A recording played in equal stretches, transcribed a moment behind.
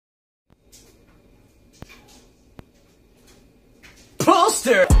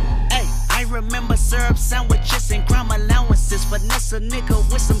monster! Hey, I remember syrup sandwiches and crime allowances. Finesse a nigga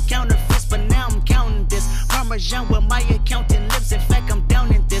with some counterfeits, but now I'm counting this. Parmesan with my accountant lips, in fact I'm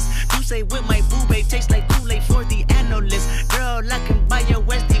down in this. You say with my boo babe, tastes like Kool-Aid for the analyst. Girl, I can buy your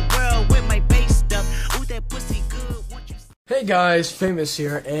Westie world with my base stuff. Ooh, that pussy good, won't you? Hey guys, Famous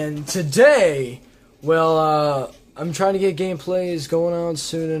here, and today, well, I'm trying to get gameplays going on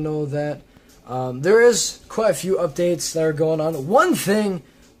soon and all that. There is quite a few updates that are going on. One thing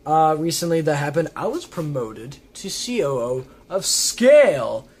recently that happened, I was promoted to COO of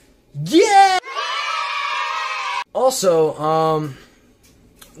Scale. Yeah! Also,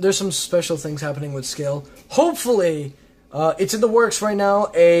 there's some special things happening with Scale. Hopefully, it's in the works right now.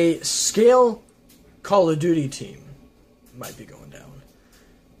 A Scale Call of Duty team might be going down.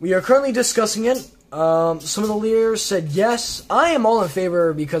 We are currently discussing it. Some of the leaders said yes. I am all in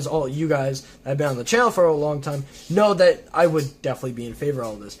favor because all you guys that have been on the channel for a long time know that I would definitely be in favor of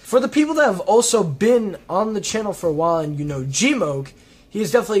all this. For the people that have also been on the channel for a while and you know Gmoke, he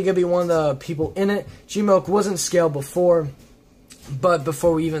is definitely going to be one of the people in it. Gmoke wasn't Scale before, but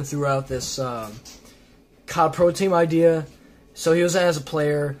before we even threw out this COD Pro Team idea, so he was as a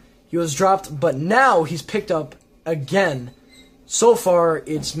player. He was dropped, but now he's picked up again. So far,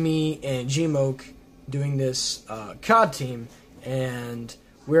 it's me and Gmoke doing this COD team, and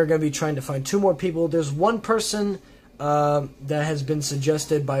we're going to be trying to find 2 more people. There's one person that has been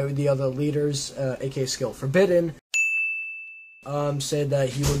suggested by the other leaders, aka Skill Forbidden, said that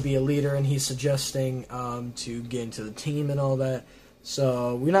he would be a leader, and he's suggesting to get into the team and all that.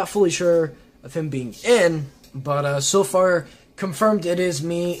 So we're not fully sure of him being in, but so far confirmed it is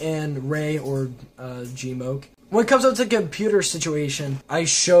me and Ray or Gmoke. When it comes up to the computer situation, I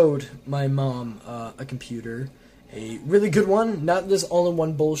showed my mom a computer, a really good one, not this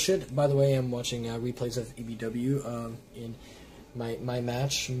all-in-one bullshit. By the way, I'm watching replays of EBW in my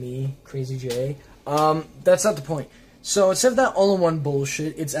match, me, Crazy J. That's not the point. So instead of that all-in-one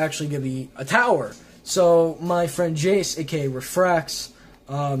bullshit, it's actually going to be a tower. So my friend Jace, aka Refrax,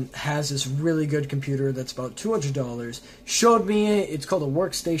 has this really good computer that's about $200. Showed me it. It's called a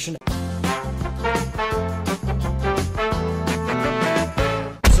workstation.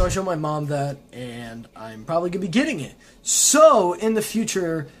 So I showed my mom that, and I'm probably going to be getting it. So, in the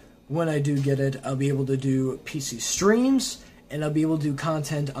future, when I do get it, I'll be able to do PC streams, and I'll be able to do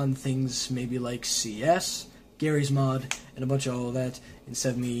content on things maybe like CS, Gary's Mod, and a bunch of all that,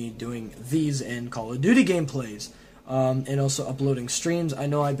 instead of me doing these and Call of Duty gameplays. And also uploading streams. I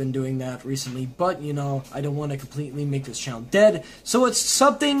know I've been doing that recently, but, you know, I don't want to completely make this channel dead. So it's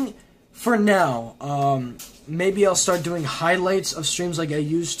something for now. Maybe I'll start doing highlights of streams like I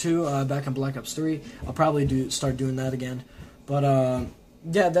used to back in Black Ops 3. I'll probably start doing that again. But,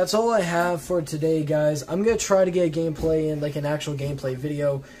 yeah, that's all I have for today, guys. I'm going to try to get a gameplay in, like an actual gameplay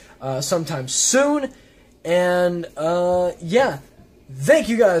video sometime soon. And, yeah, thank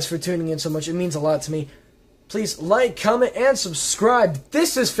you guys for tuning in so much. It means a lot to me. Please like, comment, and subscribe.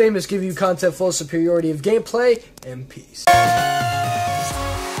 This is Famous, giving you content full of superiority of gameplay, and peace.